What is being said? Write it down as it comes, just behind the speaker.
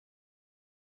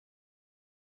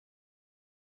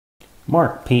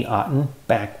Mark P. Otten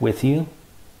back with you.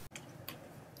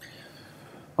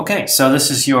 Okay, so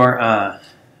this is your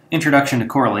introduction to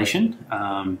correlation,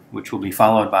 which will be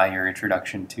followed by your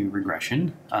introduction to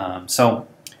regression. We're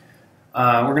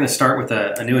going to start with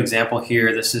a new example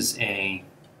here. This is a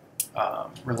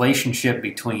relationship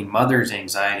between mother's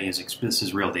anxiety, this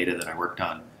is real data that I worked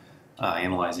on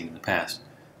analyzing in the past.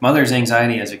 Mother's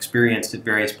anxiety as experienced at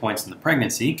various points in the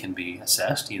pregnancy can be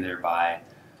assessed either by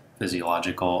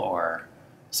physiological or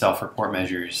self-report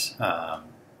measures.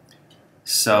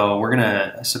 So we're going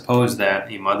to suppose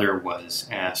that a mother was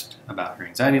asked about her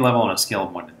anxiety level on a scale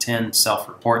of 1 to 10,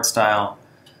 self-report style,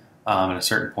 at a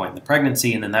certain point in the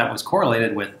pregnancy, and then that was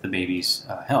correlated with the baby's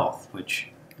health, which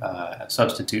a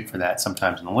substitute for that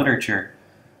sometimes in the literature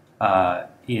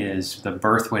is the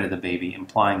birth weight of the baby,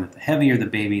 implying that the heavier the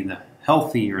baby, the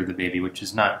healthier the baby, which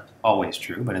is not always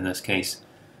true, but in this case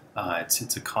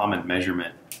it's a common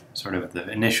measurement, sort of the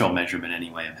initial measurement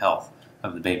anyway, of health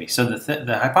of the baby. So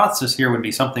the hypothesis here would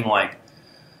be something like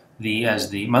as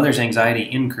the mother's anxiety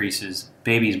increases,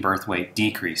 baby's birth weight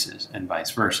decreases, and vice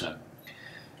versa.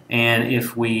 And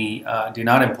if we do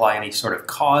not imply any sort of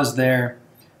cause there,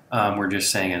 we're just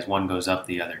saying as one goes up,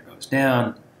 the other goes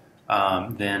down,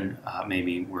 then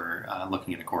maybe we're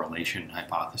looking at a correlation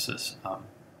hypothesis.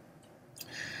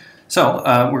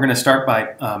 We're going to start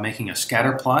by making a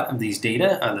scatter plot of these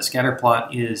data. The scatter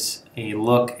plot is a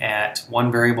look at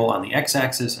one variable on the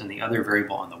x-axis and the other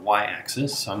variable on the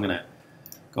y-axis. So I'm going to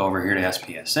go over here to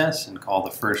SPSS and call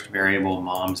the first variable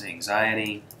mom's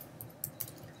anxiety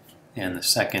and the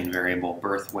second variable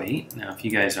birth weight. Now, if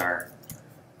you guys are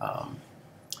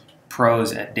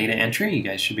pros at data entry, you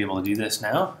guys should be able to do this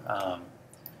now.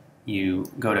 You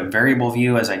go to variable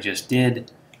view as I just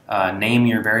did. Name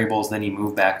your variables, then you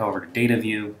move back over to data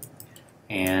view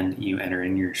and you enter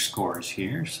in your scores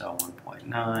here. So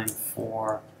 1.9,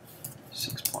 4,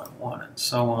 6.1, and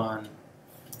so on.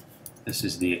 This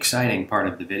is the exciting part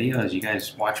of the video. As you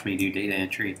guys watch me do data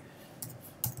entry,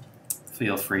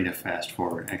 feel free to fast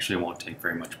forward. Actually, it won't take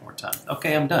very much more time.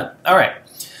 Okay, I'm done. All right.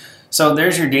 So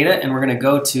there's your data, and we're going to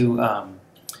go to,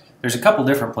 there's a couple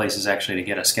different places actually to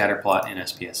get a scatter plot in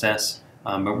SPSS,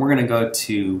 but we're going to go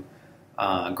to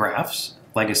graphs,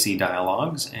 legacy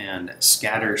dialogues, and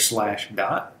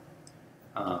scatter/dot.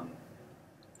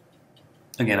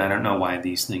 Again, I don't know why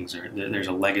these things are, there's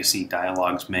a legacy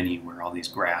dialogues menu where all these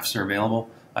graphs are available.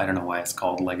 I don't know why it's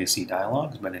called legacy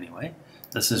dialogues, but anyway,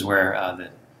 this is where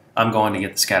I'm going to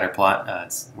get the scatter plot.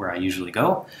 It's where I usually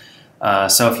go.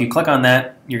 So if you click on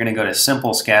that, you're going to go to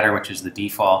simple scatter, which is the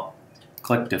default.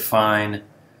 Click define,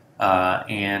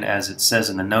 and as it says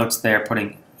in the notes there,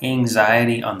 putting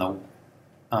anxiety on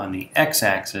the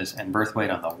x-axis and birth weight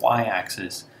on the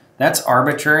y-axis. That's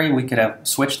arbitrary. We could have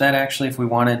switched that actually if we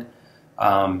wanted.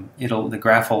 The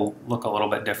graph will look a little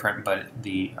bit different, but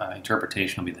the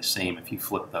interpretation will be the same if you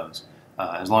flip those,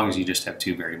 as long as you just have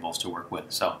two variables to work with.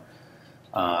 So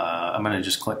I'm going to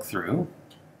just click through,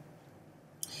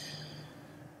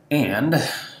 and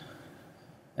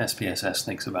SPSS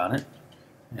thinks about it,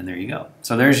 and there you go.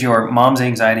 So there's your mom's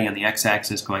anxiety on the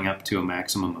x-axis going up to a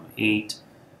maximum of 8.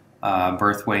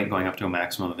 Birth weight going up to a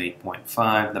maximum of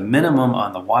 8.5. The minimum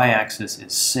on the y-axis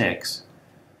is 6,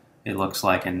 it looks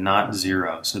like, and not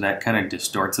 0. So that kind of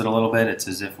distorts it a little bit. It's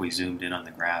as if we zoomed in on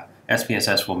the graph.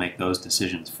 SPSS will make those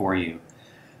decisions for you,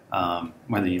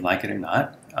 whether you like it or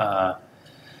not.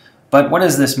 But what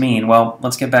does this mean? Well,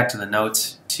 let's get back to the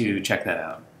notes to check that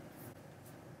out.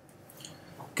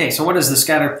 Okay, so what does the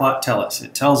scatter plot tell us?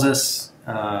 It tells us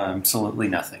absolutely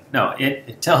nothing. No,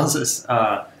 it tells us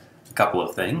a couple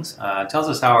of things. It tells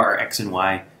us how our x and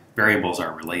y variables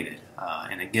are related,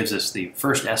 and it gives us the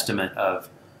first estimate of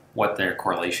what their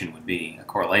correlation would be, a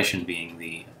correlation being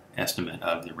the estimate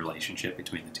of the relationship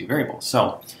between the two variables.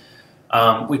 So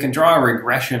we can draw a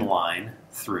regression line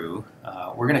through.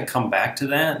 We're going to come back to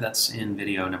that. That's in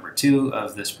video number 2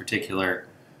 of this particular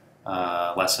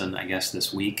lesson, I guess,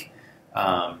 this week.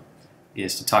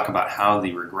 Is to talk about how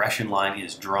the regression line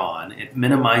is drawn. It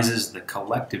minimizes the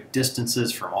collective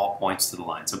distances from all points to the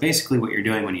line. So basically what you're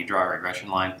doing when you draw a regression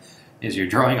line is you're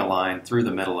drawing a line through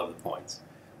the middle of the points.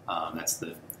 That's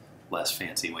the less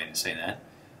fancy way to say that.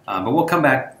 But we'll come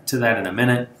back to that in a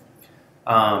minute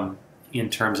in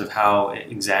terms of how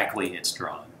exactly it's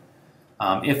drawn.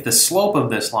 If the slope of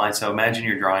this line, so imagine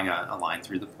you're drawing a line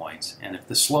through the points, and if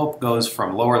the slope goes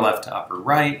from lower left to upper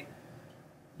right,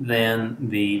 then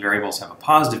the variables have a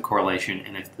positive correlation,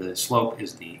 and if the slope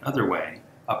is the other way,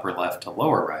 upper left to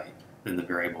lower right, then the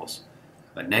variables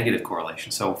have a negative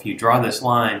correlation. So if you draw this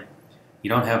line,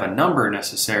 you don't have a number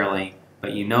necessarily,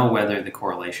 but you know whether the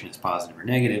correlation is positive or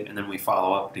negative, and then we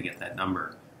follow up to get that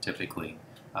number typically,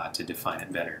 to define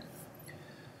it better.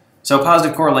 So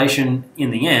positive correlation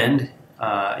in the end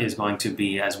is going to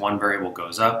be as one variable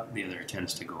goes up, the other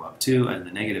tends to go up too, and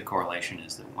the negative correlation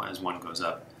is that as one goes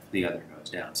up, the other goes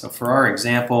down. So for our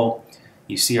example,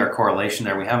 you see our correlation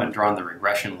there. We haven't drawn the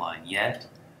regression line yet,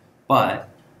 but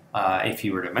if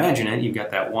you were to imagine it, you've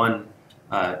got that one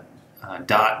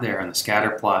dot there on the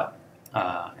scatter plot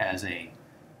as in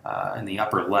the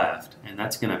upper left, and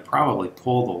that's going to probably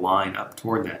pull the line up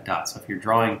toward that dot. So if you're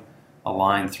drawing a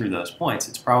line through those points,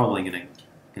 it's probably going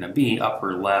to be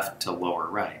upper left to lower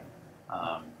right,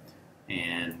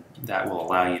 and that will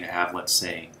allow you to have, let's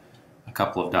say, a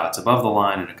couple of dots above the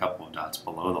line and a couple of dots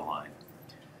below the line.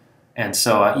 And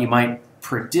so you might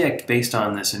predict, based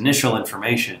on this initial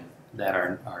information, that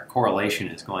our correlation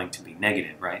is going to be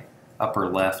negative, right? Upper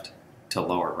left to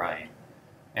lower right.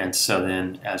 And so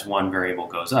then as one variable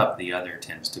goes up, the other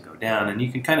tends to go down. And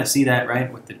you can kind of see that,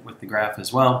 right, with the graph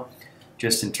as well,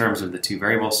 just in terms of the two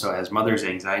variables. So as mother's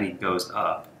anxiety goes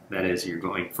up, that is, you're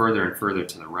going further and further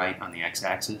to the right on the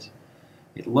x-axis,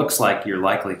 it looks like your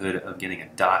likelihood of getting a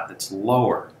dot that's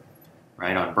lower,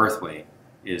 right, on birth weight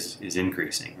is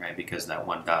increasing, right, because that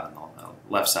one dot on the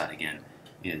left side, again,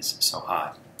 is so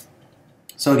high.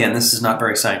 So again, this is not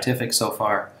very scientific so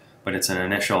far, but it's an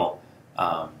initial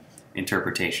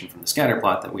interpretation from the scatter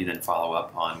plot that we then follow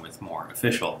up on with more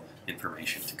official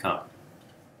information to come.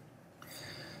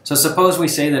 So suppose we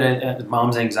say that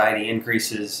mom's anxiety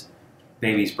increases,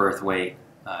 baby's birth weight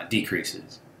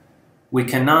decreases. We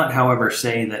cannot, however,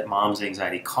 say that mom's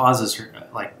anxiety causes her,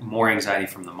 like more anxiety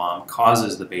from the mom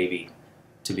causes the baby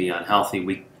to be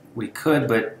unhealthy. We could,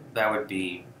 but that would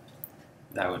be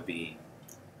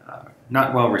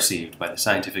not well received by the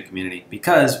scientific community,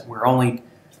 because we're only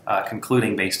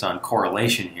concluding based on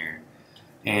correlation here.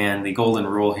 And the golden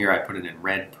rule here, I put it in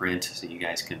red print so you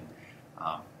guys can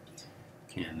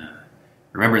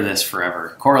remember this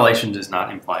forever. Correlation does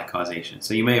not imply causation.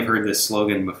 So you may have heard this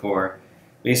slogan before.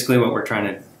 Basically what we're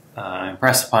trying to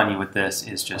impress upon you with this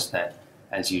is just that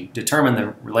as you determine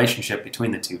the relationship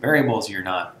between the two variables, you're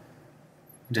not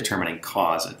determining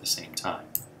cause at the same time.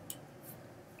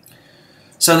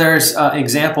 So there's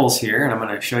examples here, and I'm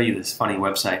going to show you this funny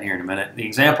website here in a minute. The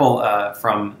example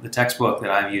from the textbook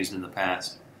that I've used in the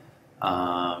past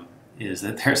is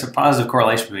that there's a positive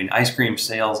correlation between ice cream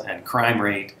sales and crime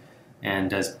rate. And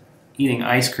does eating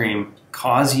ice cream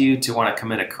cause you to want to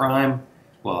commit a crime?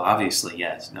 Well, obviously,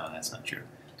 yes. No, that's not true.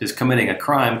 Does committing a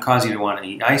crime cause you to want to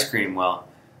eat ice cream? Well,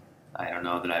 I don't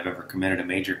know that I've ever committed a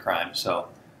major crime, so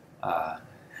I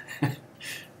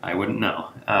wouldn't know.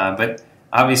 But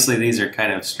obviously, these are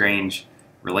kind of strange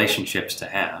relationships to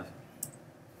have.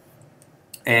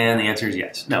 And the answer is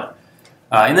yes. No.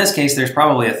 In this case, there's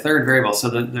probably a third variable. So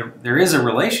there is a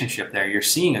relationship there. You're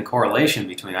seeing a correlation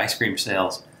between ice cream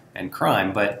sales and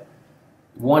crime, but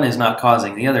one is not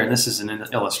causing the other. And this is an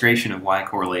illustration of why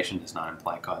correlation does not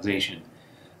imply causation.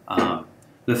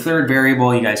 The third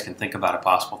variable, you guys can think about a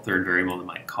possible third variable that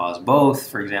might cause both.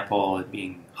 For example, it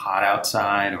being hot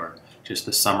outside or just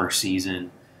the summer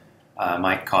season.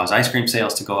 Might cause ice cream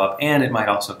sales to go up, and it might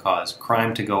also cause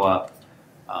crime to go up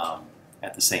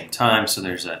at the same time. So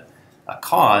there's a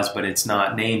cause, but it's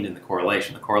not named in the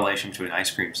correlation. The correlation between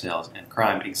ice cream sales and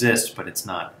crime exists, but it's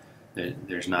not.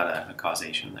 There's not a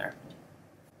causation there.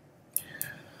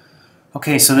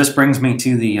 Okay, so this brings me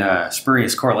to the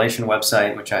spurious correlation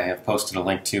website, which I have posted a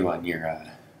link to on your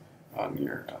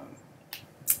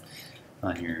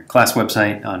class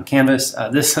website on Canvas.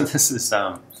 This is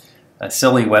a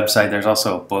silly website. There's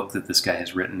also a book that this guy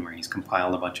has written where he's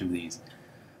compiled a bunch of these.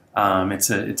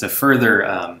 It's a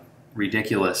further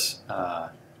ridiculous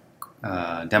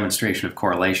demonstration of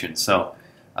correlation. So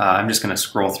I'm just going to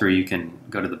scroll through. You can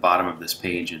go to the bottom of this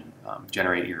page and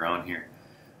generate your own here.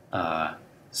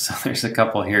 So there's a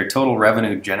couple here. Total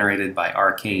revenue generated by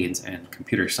arcades and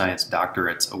computer science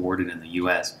doctorates awarded in the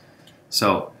U.S.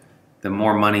 So the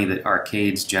more money that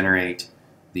arcades generate,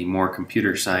 the more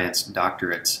computer science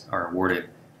doctorates are awarded.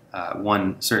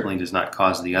 One certainly does not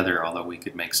cause the other, although we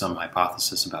could make some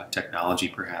hypothesis about technology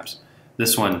perhaps.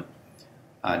 This one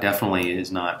definitely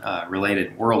is not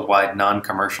related. Worldwide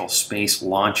non-commercial space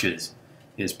launches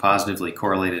is positively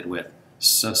correlated with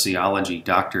sociology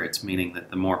doctorates, meaning that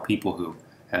the more people who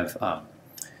have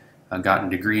gotten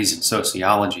degrees in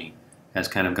sociology has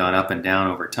kind of gone up and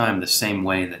down over time, the same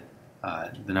way that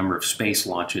the number of space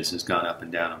launches has gone up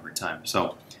and down over time.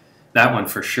 So that one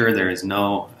for sure there is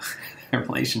no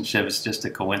relationship, it's just a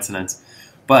coincidence.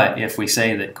 But if we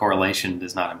say that correlation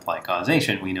does not imply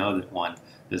causation, we know that one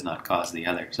does not cause the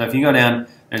other. So if you go down,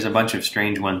 there's a bunch of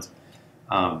strange ones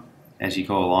as you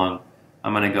go along.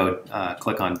 I'm going to go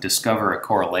click on Discover a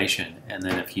Correlation, and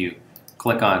then if you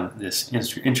click on this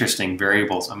interesting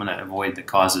variables, I'm going to avoid the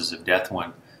causes of death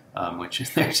one, which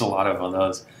there's a lot of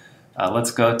those.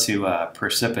 Let's go to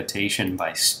precipitation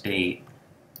by state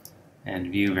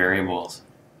and view variables,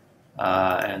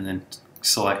 and then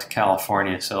select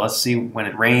California. So let's see when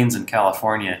it rains in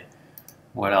California,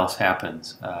 what else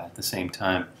happens at the same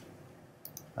time.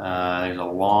 There's a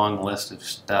long list of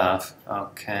stuff.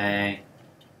 Okay.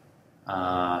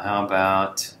 How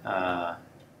about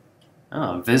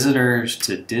visitors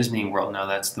to Disney World? No,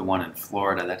 that's the one in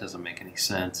Florida. That doesn't make any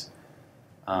sense.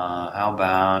 How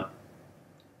about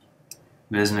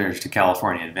visitors to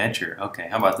California Adventure? Okay,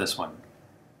 how about this one?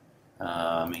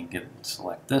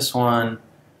 Select this one.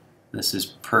 This is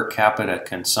per capita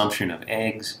consumption of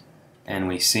eggs, and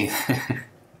we see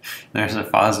there's a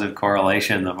positive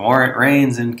correlation. The more it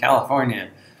rains in California,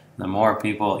 the more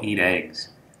people eat eggs.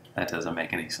 That doesn't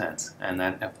make any sense, and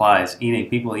that applies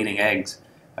people eating eggs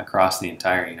across the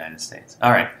entire United States.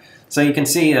 All right, so you can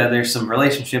see there's some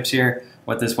relationships here.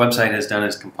 What this website has done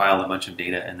is compiled a bunch of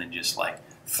data and then just like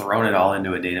thrown it all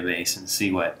into a database and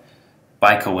see what,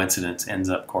 by coincidence, ends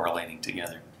up correlating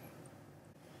together.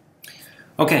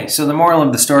 Okay, so the moral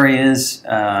of the story is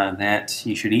that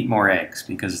you should eat more eggs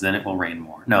because then it will rain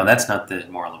more. No, that's not the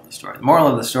moral of the story. The moral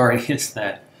of the story is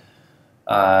that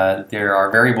there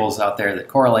are variables out there that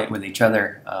correlate with each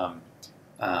other,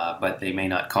 but they may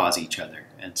not cause each other.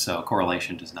 And so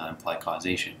correlation does not imply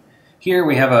causation. Here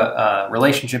we have a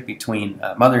relationship between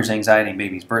mother's anxiety and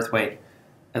baby's birth weight,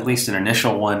 at least an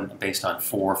initial one based on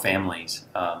 4 families.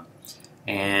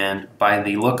 And by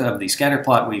the look of the scatter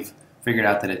plot, we've figured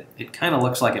out that it kind of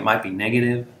looks like it might be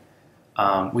negative.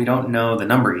 We don't know the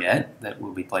number yet that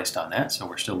will be placed on that, so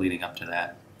we're still leading up to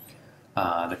that,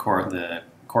 the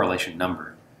correlation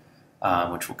number,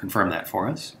 which will confirm that for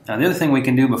us. Now, the other thing we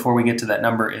can do before we get to that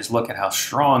number is look at how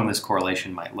strong this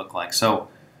correlation might look like. So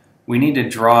we need to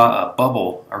draw a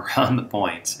bubble around the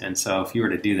points, and so if you were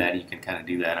to do that, you can kind of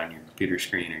do that on your computer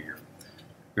screen or your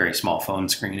very small phone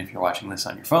screen if you're watching this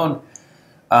on your phone.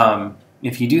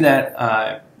 If you do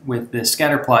that with the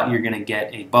scatter plot, you're going to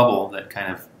get a bubble that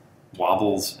kind of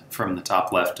wobbles from the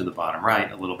top left to the bottom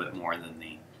right a little bit more than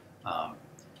the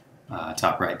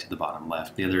top right to the bottom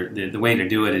left. The way to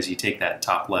do it is you take that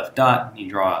top left dot, you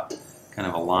draw kind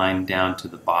of a line down to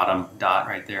the bottom dot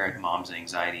right there at mom's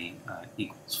anxiety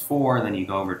equals 4, then you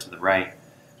go over to the right,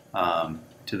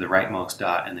 to the rightmost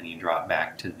dot, and then you draw it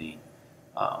back to the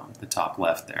top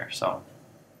left there. So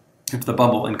if the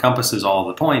bubble encompasses all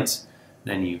the points,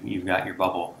 then you've got your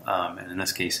bubble, and in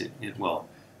this case it will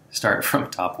start from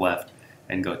top left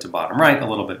and go to bottom right a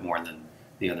little bit more than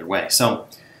the other way. So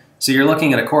you're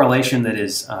looking at a correlation that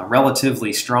is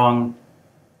relatively strong,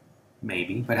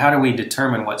 maybe, but how do we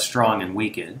determine what strong and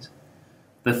weak is?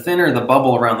 The thinner the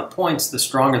bubble around the points, the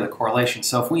stronger the correlation.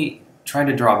 So if we tried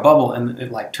to draw a bubble and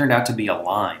it like turned out to be a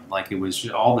line, like it was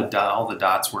all the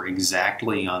dots were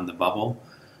exactly on the bubble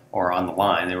or on the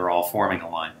line, they were all forming a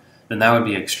line, then that would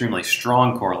be an extremely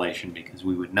strong correlation because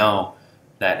we would know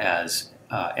that as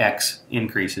X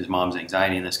increases, mom's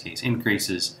anxiety in this case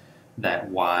increases, that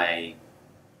Y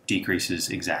decreases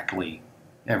exactly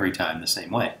every time the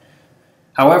same way.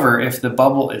 However, if the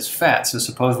bubble is fat, so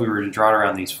suppose we were to draw it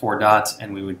around these 4 dots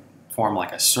and we would form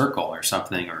like a circle or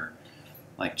something, or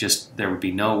like just there would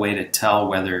be no way to tell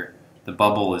whether the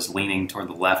bubble is leaning toward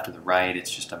the left or the right,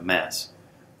 it's just a mess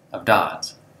of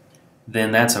dots,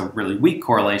 then that's a really weak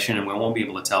correlation and we won't be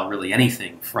able to tell really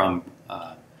anything from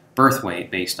birth weight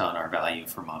based on our value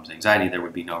for mom's anxiety. There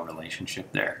would be no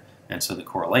relationship there. And so the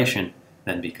correlation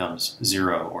then becomes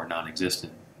 0 or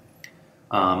non-existent.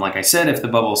 Like I said, if the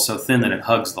bubble is so thin that it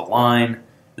hugs the line,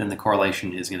 then the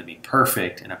correlation is going to be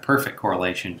perfect, and a perfect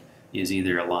correlation is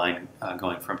either a line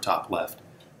going from top left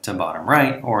to bottom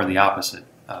right, or the opposite,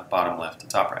 bottom left to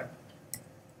top right.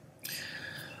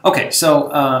 Okay,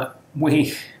 so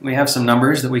we have some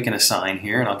numbers that we can assign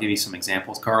here, and I'll give you some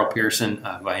examples. Carl Pearson,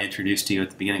 who I introduced to you at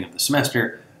the beginning of the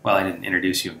semester, well, I didn't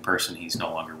introduce you in person, he's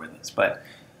no longer with us, but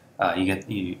I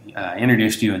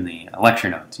introduced you in the lecture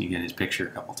notes. You get his picture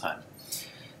a couple times.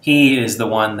 He is the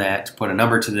one that put a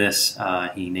number to this.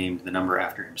 He named the number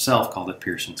after himself, called it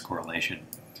Pearson's correlation.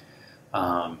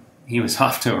 He was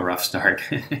off to a rough start.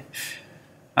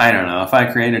 I don't know. If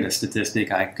I created a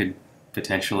statistic, I could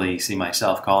potentially see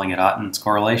myself calling it Otten's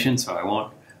correlation, so I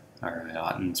won't, or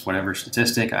Otten's whatever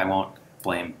statistic, I won't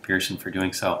blame Pearson for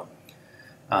doing so.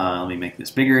 Let me make this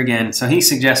bigger again. So he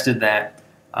suggested that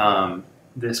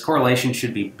this correlation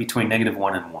should be between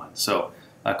 -1 and 1. So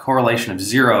a correlation of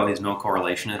 0 is no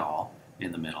correlation at all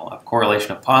in the middle. A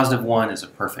correlation of +1 is a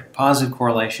perfect positive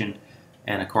correlation,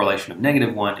 and a correlation of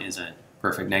 -1 is a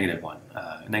perfect negative one,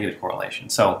 negative correlation.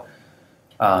 So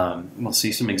we'll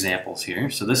see some examples here.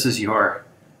 So this is your,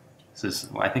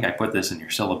 I think I put this in your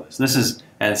syllabus. This is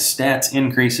as stats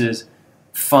increases,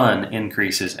 fun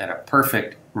increases at a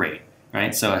perfect rate,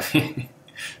 right? So if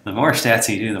the more stats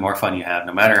you do, the more fun you have,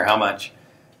 no matter how much,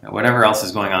 whatever else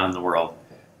is going on in the world.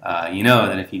 You know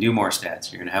that if you do more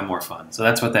stats, you're going to have more fun. So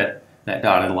that's what that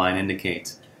dotted line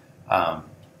indicates. There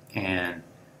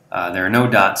are no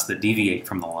dots that deviate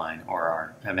from the line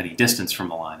or have any distance from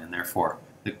the line, and therefore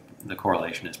the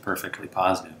correlation is perfectly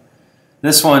positive.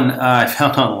 This one I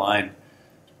found online.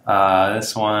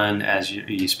 This one, as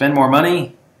you spend more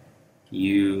money,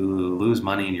 you lose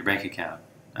money in your bank account.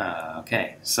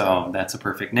 Okay, so that's a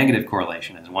perfect negative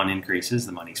correlation. As one increases,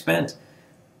 the money spent,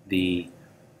 the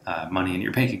money in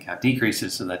your bank account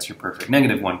decreases, so that's your perfect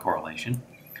 -1 correlation.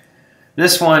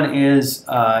 This one is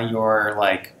your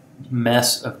like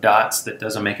mess of dots that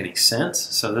doesn't make any sense.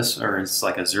 So it's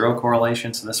like a 0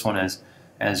 correlation. So this one is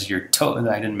as your toe,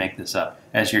 I didn't make this up,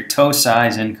 as your toe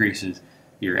size increases,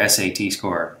 your SAT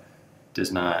score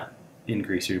does not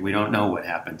increase. We don't know what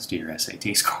happens to your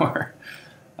SAT score.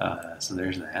 So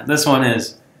there's that. This one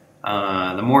is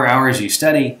the more hours you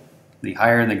study, the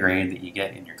higher the grade that you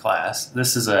get in your class.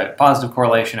 This is a positive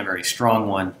correlation, a very strong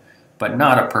one, but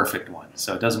not a perfect one.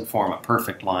 So it doesn't form a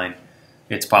perfect line.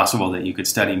 It's possible that you could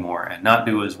study more and not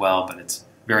do as well, but it's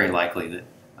very likely that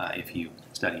if you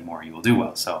study more, you will do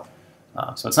well. So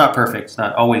it's not perfect. It's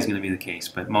not always going to be the case,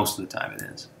 but most of the time it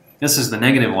is. This is the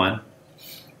 -1.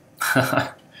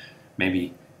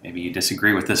 Maybe you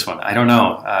disagree with this one. I don't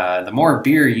know. The more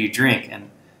beer you drink,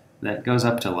 and that goes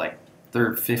up to like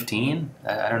 15.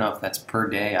 I don't know if that's per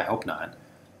day. I hope not.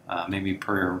 Maybe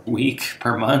per week,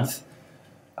 per month.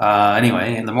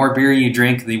 Anyway, and the more beer you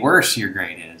drink, the worse your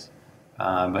grade is.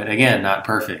 But again, not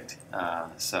perfect.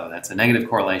 So that's a negative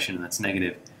correlation, and that's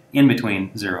negative in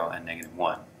between 0 and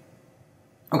 -1.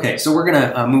 Okay, so we're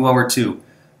going to move over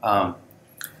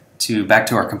back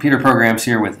to our computer programs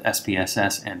here with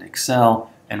SPSS and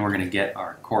Excel, and we're going to get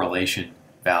our correlation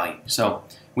value. So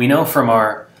we know from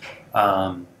our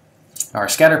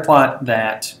scatter plot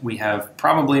that we have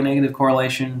probably a negative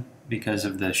correlation because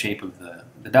of the shape of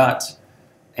the dots,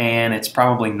 and it's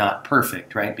probably not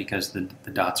perfect, right, because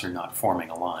the dots are not forming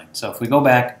a line. So if we go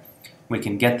back, we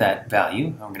can get that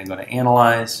value. I'm going to go to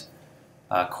Analyze,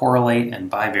 Correlate, and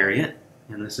Bivariate,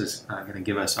 and this is going to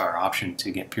give us our option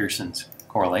to get Pearson's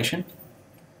correlation.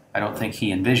 I don't think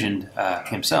he envisioned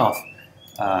himself,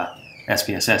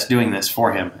 SPSS, doing this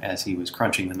for him as he was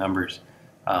crunching the numbers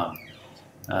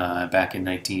back in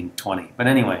 1920. But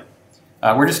anyway,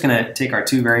 we're just going to take our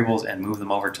two variables and move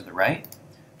them over to the right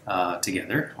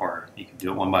together, or you can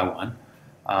do it one by one.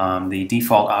 The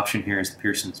default option here is the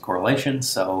Pearson's correlation,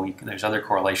 so there's other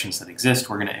correlations that exist.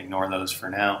 We're going to ignore those for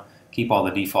now, keep all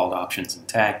the default options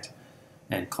intact,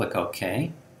 and click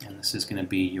OK. And this is going to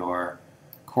be your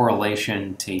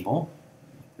correlation table.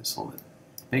 Make this a little bit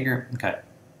bigger. Okay.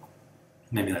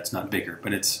 Maybe that's not bigger,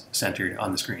 but it's centered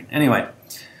on the screen. Anyway,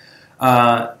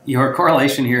 your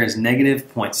correlation here is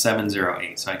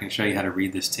 -0.708. So I can show you how to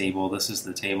read this table. This is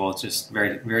the table. It's just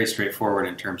very, very straightforward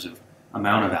in terms of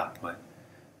amount of output.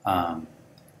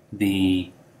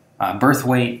 The birth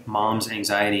weight, mom's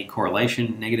anxiety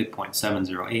correlation,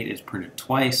 -0.708 is printed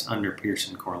twice under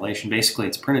Pearson correlation. Basically,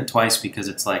 it's printed twice because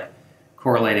it's like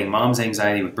correlating mom's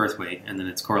anxiety with birth weight, and then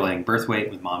it's correlating birth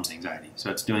weight with mom's anxiety. So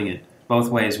it's doing it both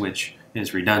ways, which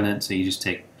is redundant. So you just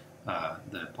take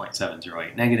the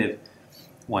 0.708 negative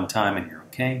one time and you're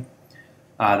okay.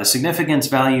 The significance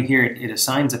value here, it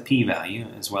assigns a p-value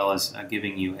as well as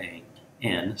giving you a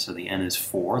n. So the n is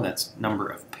 4. That's number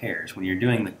of pairs. When you're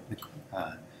doing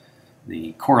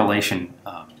the correlation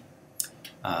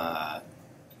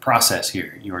process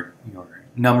here, your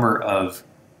number of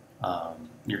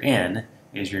your n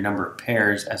is your number of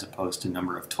pairs as opposed to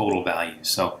number of total values.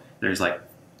 So there's like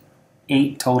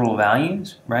 8 total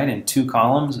values, right, in 2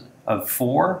 columns of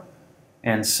 4,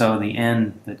 and so the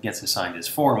n that gets assigned is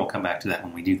 4. We'll come back to that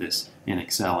when we do this in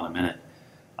Excel in a minute.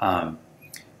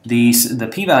 The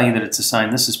p-value that it's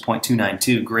assigned, this is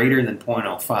 0.292, greater than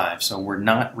 0.05, so we're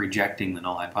not rejecting the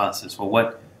null hypothesis. Well,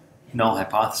 what null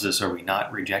hypothesis are we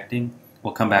not rejecting?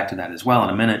 We'll come back to that as well in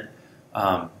a minute,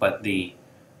 but the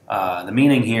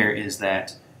meaning here is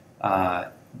that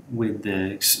with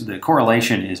the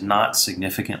correlation is not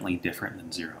significantly different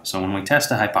than 0. So when we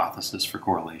test a hypothesis for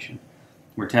correlation,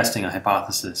 we're testing a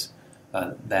hypothesis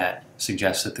that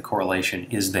suggests that the correlation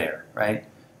is there, right?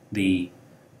 The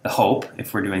hope,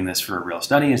 if we're doing this for a real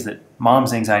study, is that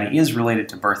mom's anxiety is related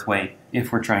to birth weight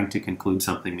if we're trying to conclude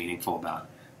something meaningful about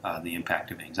the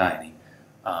impact of anxiety.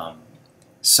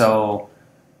 So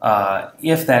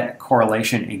if that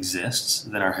correlation exists,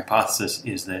 then our hypothesis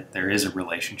is that there is a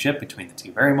relationship between the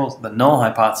two variables. The null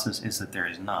hypothesis is that there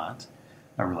is not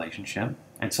a relationship.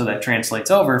 And so that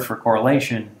translates over for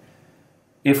correlation.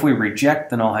 If we reject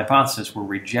the null hypothesis, we're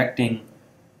rejecting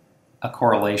a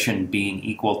correlation being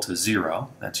equal to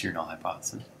 0. That's your null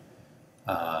hypothesis.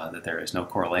 That there is no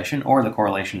correlation, or the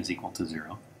correlation is equal to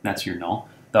 0. That's your null.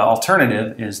 The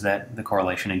alternative is that the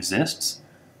correlation exists,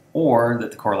 or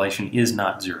that the correlation is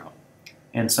not 0.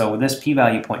 And so with this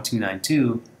p-value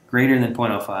 0.292 greater than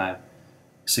 0.05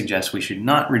 suggests we should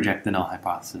not reject the null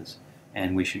hypothesis,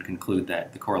 and we should conclude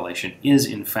that the correlation is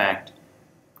in fact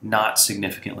not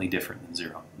significantly different than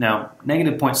 0. Now,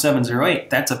 negative 0.708,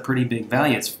 that's a pretty big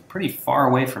value. It's pretty far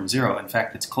away from 0. In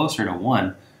fact, it's closer to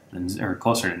 1 than, or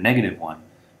closer to negative 1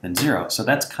 than 0. So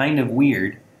that's kind of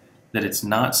weird that it's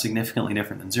not significantly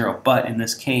different than 0. But in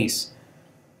this case,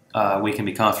 we can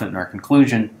be confident in our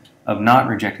conclusion of not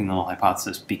rejecting the null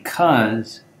hypothesis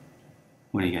because,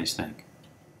 what do you guys think?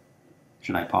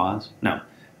 Should I pause? No.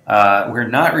 We're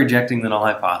not rejecting the null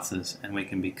hypothesis, and we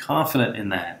can be confident in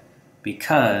that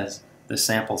because the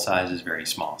sample size is very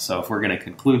small. So if we're going to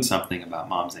conclude something about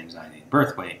mom's anxiety and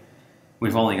birth weight,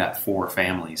 we've only got 4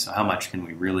 families, so how much can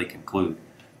we really conclude?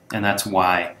 And that's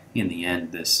why, in the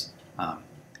end, this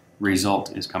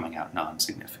result is coming out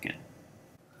non-significant.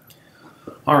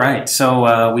 All right,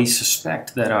 so we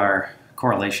suspect that our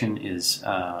correlation is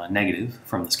negative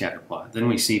from the scatter plot. Then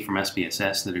we see from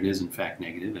SPSS that it is in fact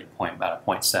negative at about a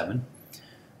 0.7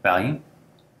 value.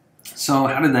 So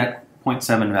how did that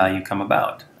 0.7 value come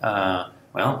about?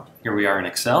 Well, here we are in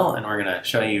Excel, and we're going to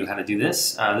show you how to do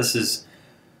this. This is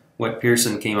what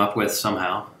Pearson came up with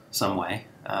somehow, some way,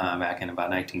 back in about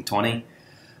 1920.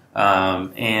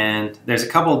 And there's a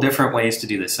couple of different ways to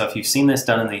do this. So if you've seen this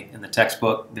done in the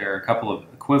textbook, there are a couple of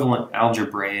equivalent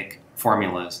algebraic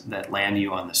formulas that land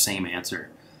you on the same answer.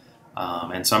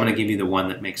 And so I'm going to give you the one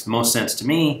that makes the most sense to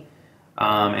me,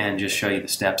 and just show you the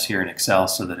steps here in Excel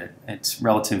so that it's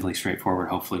relatively straightforward,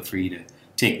 hopefully, for you to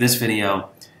take this video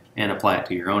and apply it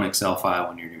to your own Excel file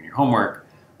when you're doing your homework,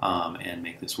 and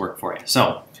make this work for you.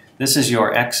 So this is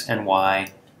your X and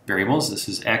Y variables. This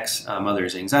is X,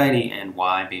 mother's anxiety, and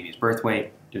Y, baby's birth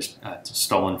weight, just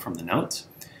stolen from the notes.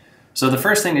 So the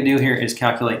first thing to do here is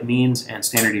calculate means and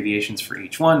standard deviations for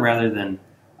each one, rather than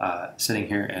sitting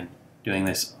here and doing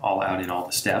this all out in all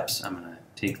the steps. I'm going to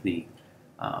take the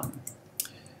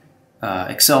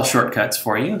Excel shortcuts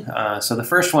for you. So the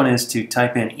first one is to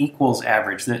type in equals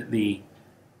average. The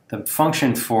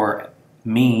function for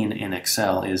mean in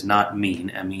Excel is not mean,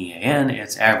 M-E-A-N,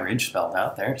 it's average spelled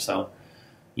out there. So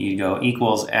you go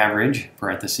equals average,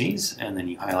 parentheses, and then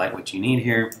you highlight what you need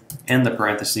here, end the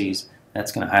parentheses.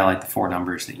 That's going to highlight the 4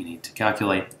 numbers that you need to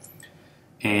calculate.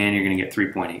 And you're going to get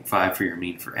 3.85 for your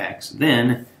mean for X.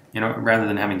 Then, rather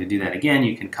than having to do that again,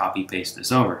 you can copy paste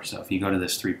this over. So if you go to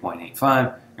this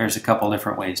 3.85, there's a couple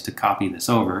different ways to copy this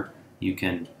over. You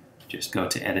can just go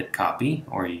to edit copy,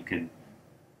 or you can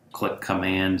click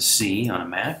Command C on a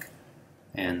Mac,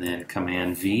 and then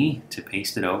Command V to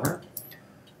paste it over.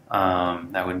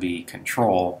 That would be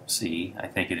Control C, I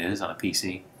think it is, on a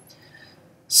PC.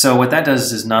 So what that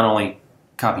does is not only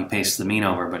copy paste the mean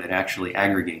over, but it actually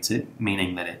aggregates it,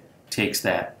 meaning that it takes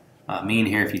that mean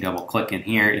here. If you double click in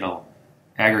here,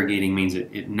 aggregating means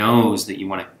it knows that you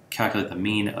want to calculate the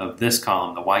mean of this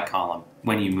column, the Y column,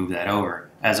 when you move that over,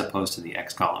 as opposed to the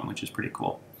X column, which is pretty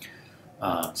cool.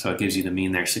 So it gives you the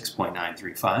mean there,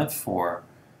 6.935 for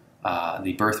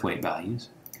the birth weight values.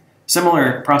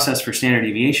 Similar process for standard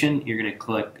deviation. You're going to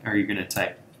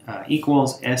type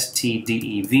equals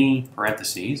STDEV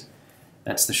parentheses.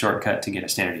 That's the shortcut to get a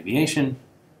standard deviation.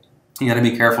 You got to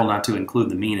be careful not to include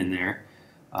the mean in there.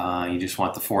 You just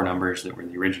want the 4 numbers that were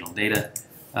the original data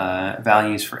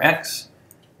values for X.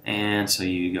 And so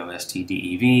you go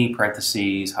STDEV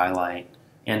parentheses, highlight,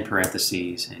 end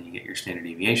parentheses, and you get your standard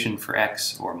deviation for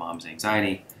X, or mom's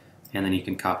anxiety. And then you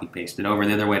can copy paste it over.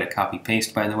 The other way to copy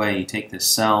paste, by the way, you take this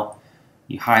cell,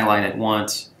 you highlight it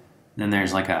once, then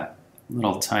there's like a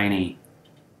little tiny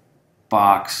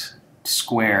box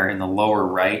square in the lower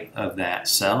right of that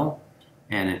cell,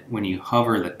 and when you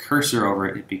hover the cursor over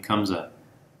it, it becomes a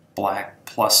black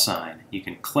plus sign. You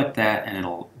can click that and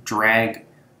it'll drag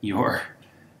your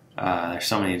there's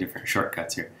so many different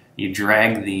shortcuts here. You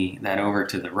drag that over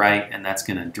to the right, and that's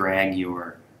going to drag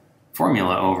your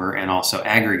formula over and also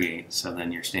aggregate. So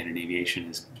then your standard deviation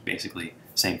is basically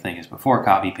the same thing as before.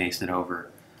 Copy paste it over,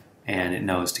 and it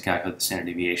knows to calculate the standard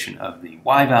deviation of the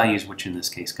Y values, which in this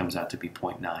case comes out to be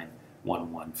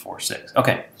 0.91146.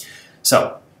 Okay,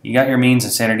 so you got your means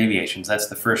and standard deviations. That's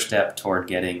the first step toward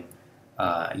getting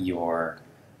your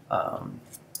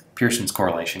Pearson's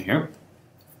correlation here.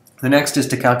 The next is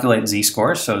to calculate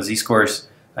z-scores. So z-scores,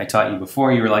 I taught you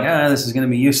before, you were like, this is going to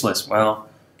be useless. Well,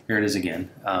 here it is again.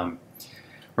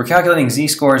 We're calculating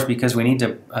z-scores because we need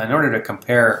to, in order to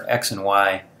compare x and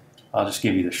y, I'll just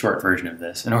give you the short version of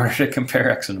this. In order to compare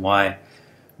x and y,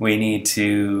 we need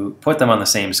to put them on the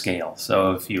same scale.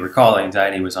 So if you recall,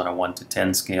 anxiety was on a 1 to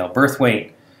 10 scale. Birth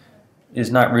weight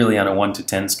is not really on a 1 to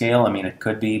 10 scale. I mean, it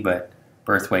could be, but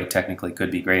birth weight technically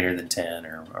could be greater than 10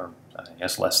 or I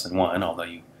guess less than 1, although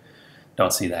you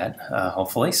don't see that,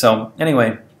 hopefully. So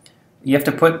anyway, you have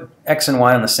to put x and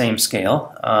y on the same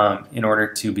scale in order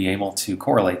to be able to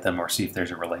correlate them or see if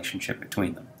there's a relationship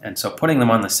between them. And so putting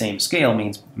them on the same scale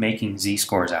means making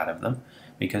z-scores out of them,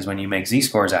 because when you make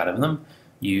z-scores out of them,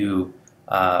 you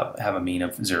have a mean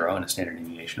of 0 and a standard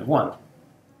deviation of 1.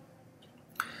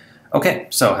 Okay,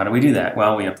 so how do we do that?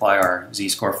 Well, we apply our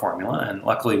z-score formula, and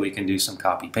luckily we can do some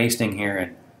copy pasting here,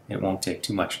 and it won't take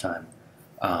too much time.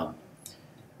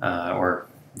 Or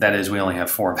that is, we only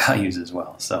have 4 values as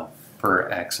well, so per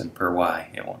x and per y,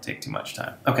 it won't take too much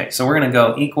time. Okay, so we're going to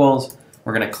go equals,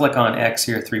 we're going to click on x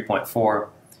here, 3.4,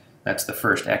 that's the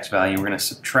first x value, we're going to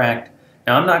subtract.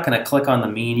 Now I'm not going to click on the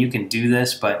mean, you can do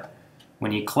this, but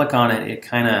when you click on it, it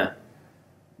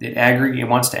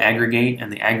wants to aggregate,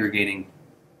 and the aggregating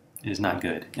is not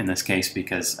good in this case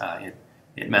because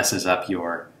it messes up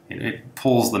it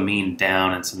pulls the mean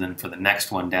down, and so then for the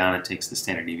next one down it takes the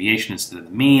standard deviation instead of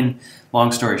the mean.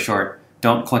 Long story short,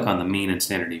 don't click on the mean and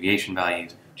standard deviation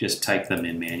values, just type them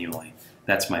in manually.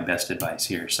 That's my best advice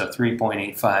here. So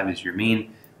 3.85 is your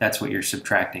mean, that's what you're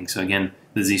subtracting. So again,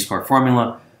 the z-score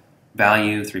formula,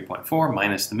 value 3.4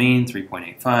 minus the mean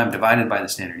 3.85 divided by the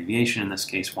standard deviation, in this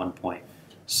case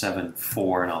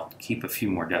 1.74, and I'll keep a few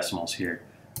more decimals here,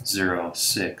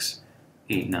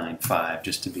 0.6895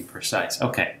 just to be precise.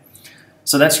 Okay,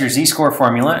 so that's your z-score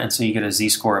formula, and so you get a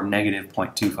z-score of negative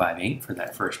 0.258 for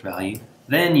that first value.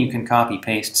 Then you can copy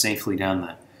paste safely down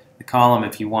the column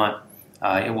if you want.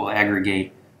 It will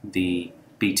aggregate the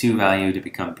B2 value to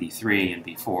become B3 and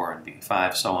B4 and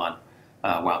B5, so on,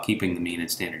 while keeping the mean and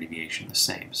standard deviation the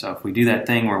same. So if we do that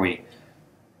thing where we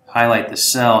highlight the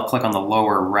cell, click on the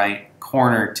lower right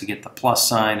corner to get the plus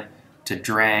sign, to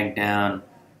drag down,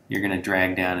 you're going to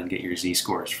drag down and get your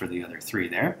z-scores for the other 3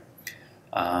 there.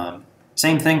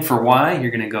 Same thing for y,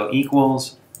 you're going to go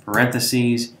equals,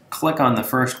 parentheses, click on the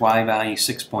first y value,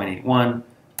 6.81,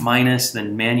 minus,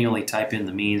 then manually type in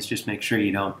the means. Just make sure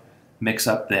you don't mix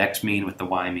up the x mean with the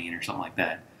y mean or something like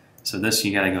that. So this,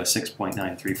 you got to go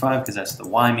 6.935 because that's the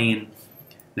y mean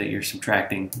that you're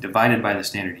subtracting, divided by the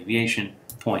standard deviation,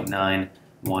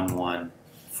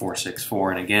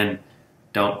 0.911464. And again,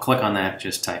 don't click on that,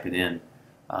 just type it in,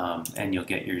 and you'll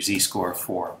get your z-score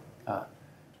for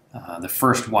the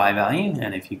first y value.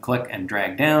 And if you click and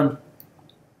drag down,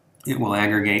 it will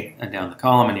aggregate down the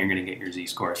column, and you're going to get your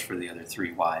z-scores for the other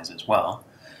 3 y's as well.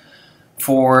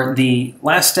 For the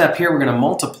last step here, we're going to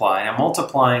multiply. Now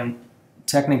multiplying,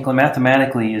 technically,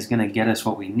 mathematically, is going to get us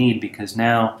what we need, because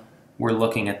now we're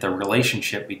looking at the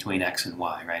relationship between x and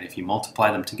y, right? If you multiply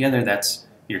them together,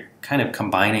 you're kind of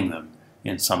combining them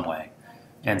in some way.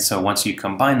 And so once you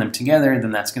combine them together, then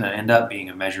that's going to end up being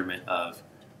a measurement of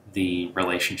the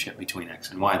relationship between x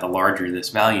and y. The larger this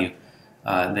value,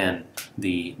 then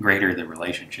the greater the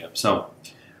relationship. So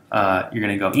you're going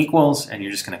to go equals, and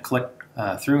you're just going to click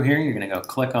through here. You're going to go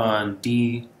click on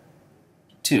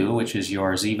D2, which is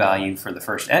your z value for the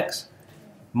first x.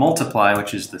 Multiply,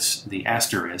 which is the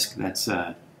asterisk. That's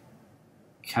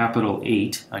capital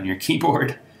 8 on your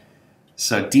keyboard.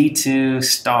 So D2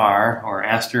 star or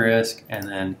asterisk, and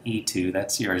then E2,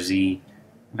 that's your z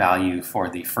value for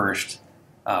the first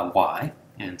y.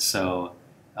 And so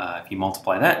if you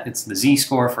multiply that, it's the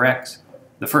z-score for x,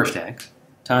 the first x,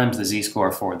 times the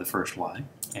z-score for the first y,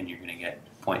 and you're going to get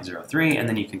 0.03, and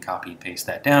then you can copy and paste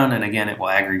that down, and again it will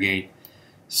aggregate,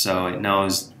 so it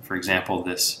knows, for example,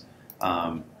 this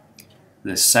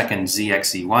second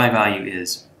zxzy value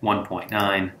is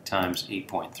 1.9 times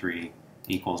 8.3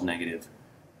 equals negative,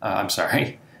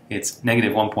 it's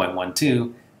negative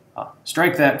 1.12.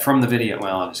 Strike that from the video.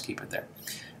 Well, I'll just keep it there.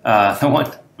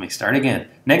 Let me start again.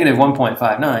 Negative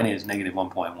 1.59 is negative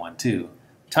 1.12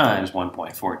 times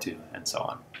 1.42, and so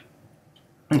on.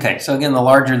 Okay, so again, the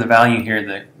larger the value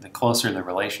here, the closer the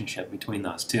relationship between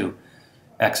those two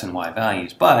x and y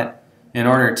values. But in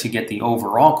order to get the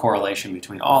overall correlation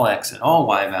between all x and all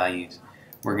y values,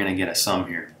 we're going to get a sum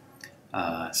here.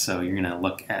 So you're going to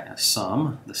look at a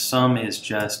sum. The sum is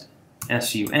just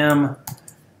SUM,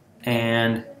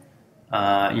 and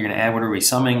you're going to add, what are we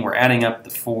summing? We're adding up the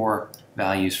 4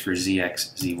 values for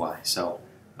zx, zy. So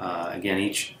again,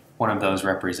 each one of those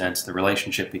represents the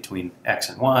relationship between x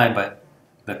and y, but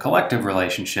the collective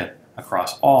relationship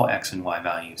across all x and y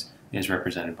values is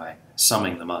represented by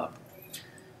summing them up.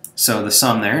 So the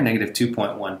sum there, negative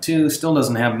 2.12, still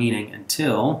doesn't have meaning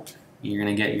until you're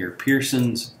going to get your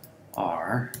Pearson's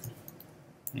R.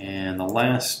 And the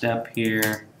last step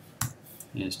here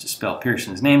is to spell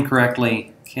Pearson's name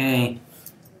correctly. Okay,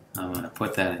 I'm going to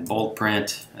put that in bold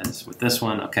print as with this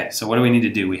one. Okay, so what do we need to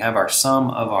do? We have our sum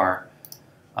of our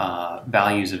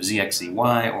values of zx, zy,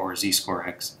 or z square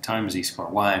x times z square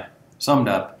y summed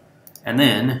up, and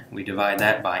then we divide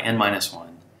that by n minus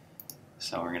 1.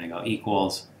 So we're going to go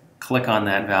equals, click on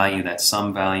that value, that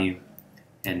sum value,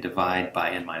 and divide by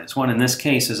n minus 1. In this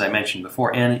case, as I mentioned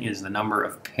before, n is the number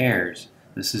of pairs.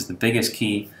 This is the biggest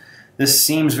key. This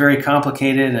seems very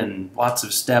complicated and lots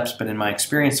of steps, but in my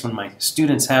experience, when my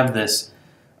students have this,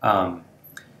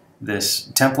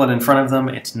 this template in front of them,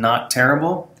 it's not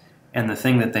terrible. And the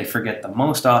thing that they forget the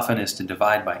most often is to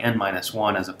divide by n minus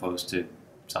 1 as opposed to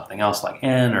something else like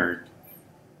n, or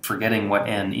forgetting what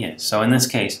n is. So in this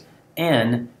case,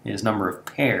 n is number of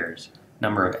pairs,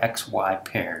 number of xy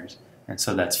pairs. And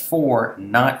so that's 4,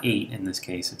 not 8 in this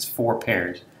case. It's 4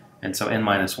 pairs. And so n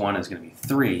minus 1 is going to be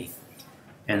 3.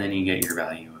 And then you get your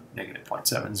value of negative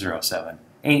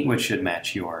 0.7078, which should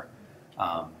match your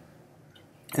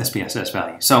SPSS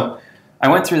value. So I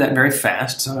went through that very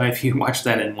fast. So if you watch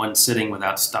that in one sitting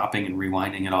without stopping and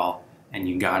rewinding at all, and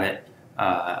you got it,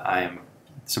 I'm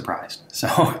surprised.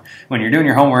 So when you're doing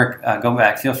your homework, go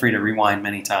back. Feel free to rewind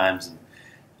many times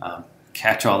and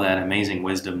catch all that amazing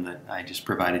wisdom that I just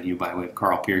provided you by way of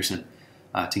Carl Pearson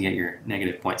to get your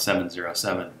negative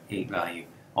 0.7078 value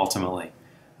ultimately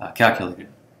calculated.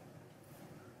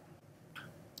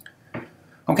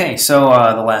 Okay, so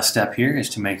the last step here is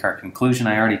to make our conclusion.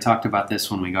 I already talked about this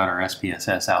when we got our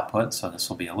SPSS output, so this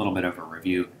will be a little bit of a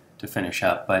review to finish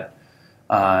up. But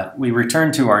we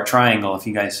return to our triangle. If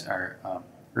you guys are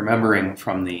remembering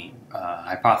from the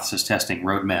hypothesis testing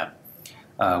roadmap,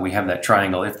 we have that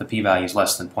triangle. If the p-value is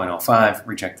less than 0.05,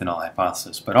 reject the null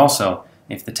hypothesis. But also,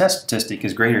 if the test statistic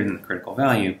is greater than the critical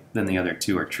value, then the other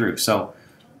two are true. So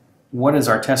what is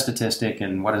our test statistic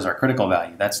and what is our critical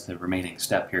value? That's the remaining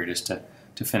step here, just to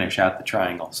finish out the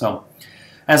triangle. So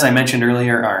as I mentioned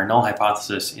earlier, our null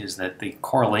hypothesis is that the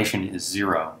correlation is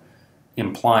 0,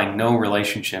 implying no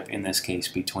relationship in this case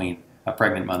between a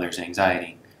pregnant mother's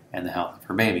anxiety and the health of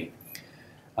her baby.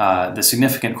 The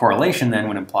significant correlation then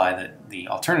would imply that the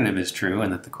alternative is true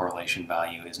and that the correlation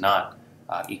value is not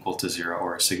equal to 0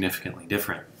 or significantly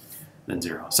different than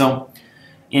 0. So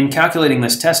in calculating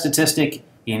this test statistic,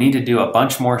 you need to do a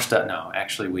bunch more stuff. No,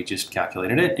 actually we just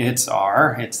calculated it. It's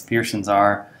R, it's Pearson's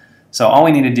R. So all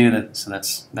we need to do, so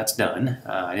that's done.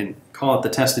 I didn't call it the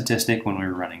test statistic when we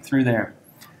were running through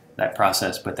that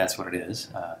process, but that's what it is.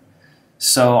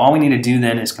 So all we need to do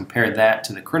then is compare that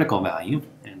to the critical value.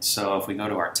 And so if we go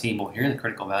to our table here, the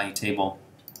critical value table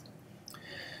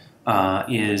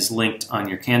is linked on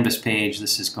your Canvas page.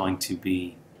 This is going to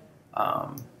be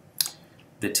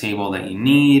the table that you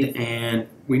need, and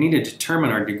we need to determine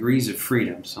our degrees of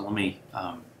freedom. So let me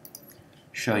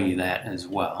show you that as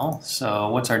well. So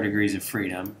what's our degrees of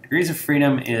freedom? Degrees of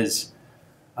freedom is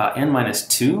n minus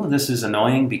 2. This is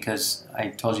annoying because I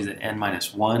told you that n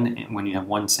minus 1, when you have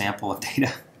one sample of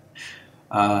data,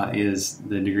 is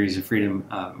the degrees of freedom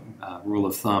rule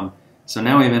of thumb. So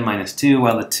now we have n minus 2.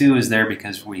 Well, the 2 is there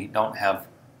because we don't have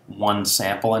one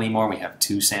sample anymore. We have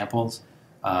 2 samples.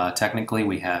 Technically,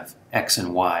 we have x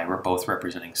and y. We're both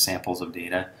representing samples of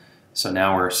data. So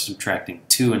now we're subtracting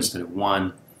 2 instead of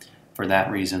 1 for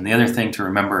that reason. The other thing to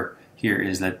remember here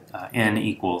is that n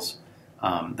equals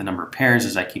the number of pairs,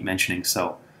 as I keep mentioning.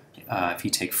 So if you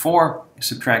take 4,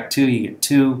 subtract 2, you get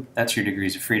 2. That's your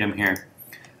degrees of freedom here.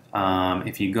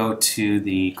 If you go to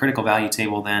the critical value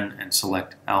table then and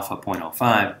select alpha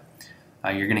 0.05,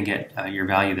 you're going to get your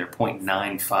value there,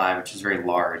 0.95, which is a very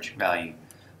large value.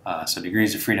 So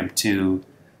degrees of freedom 2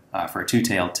 for a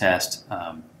two-tailed test,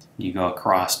 you go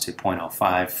across to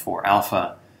 0.05 for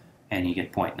alpha, and you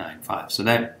get 0.95. So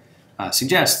that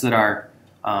suggests that our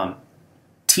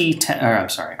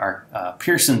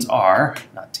Pearson's R,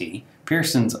 not T,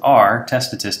 Pearson's R test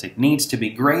statistic needs to be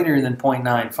greater than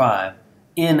 0.95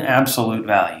 in absolute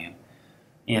value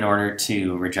in order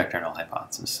to reject our null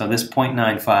hypothesis. So this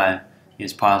 0.95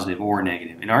 is positive or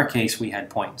negative. In our case, we had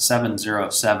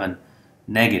 0.707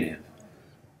 negative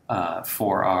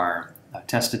for our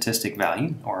test statistic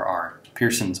value, or our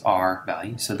Pearson's R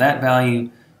value. So that value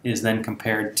is then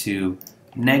compared to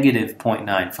negative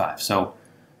 0.95. So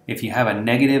if you have a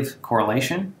negative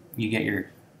correlation, you get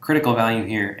your critical value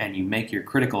here and you make your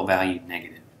critical value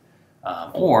negative.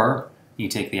 Or you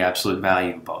take the absolute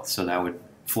value of both. So that would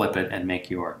flip it and make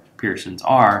your Pearson's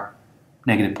R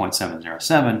negative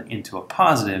 0.707 into a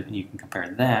positive, and you can compare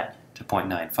that to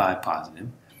 0.95 positive.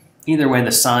 Either way,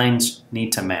 the signs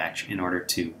need to match in order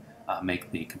to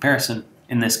make the comparison.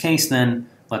 In this case, then,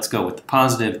 let's go with the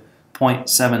positive.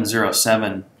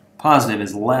 0.707 positive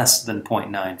is less than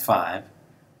 0.95,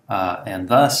 and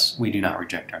thus we do not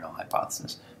reject our null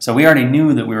hypothesis. So we already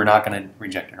knew that we were not going to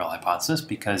reject our null hypothesis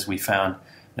because we found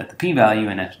that the p-value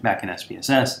back in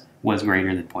SPSS was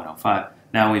greater than 0.05.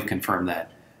 Now we've confirmed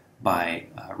that by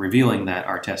revealing that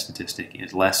our test statistic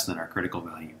is less than our critical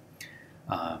value.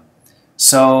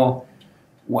 So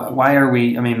why are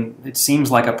we, I mean, it seems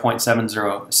like a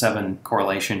 0.707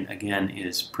 correlation, again,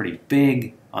 is pretty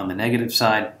big on the negative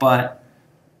side, but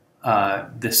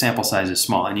the sample size is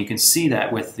small. And you can see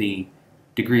that with the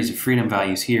degrees of freedom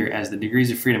values here. As the degrees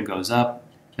of freedom goes up,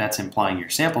 that's implying your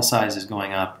sample size is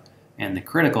going up, and the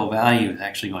critical value is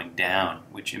actually going down,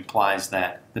 which implies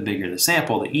that the bigger the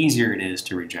sample, the easier it is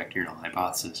to reject your null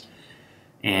hypothesis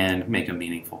and make a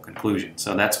meaningful conclusion.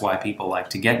 So that's why people like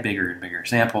to get bigger and bigger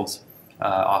samples.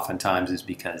 Oftentimes is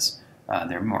because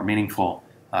they're more meaningful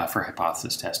for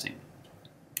hypothesis testing.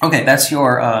 Okay, that's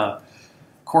your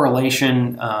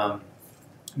correlation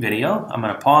video. I'm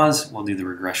going to pause. We'll do the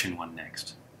regression one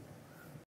next.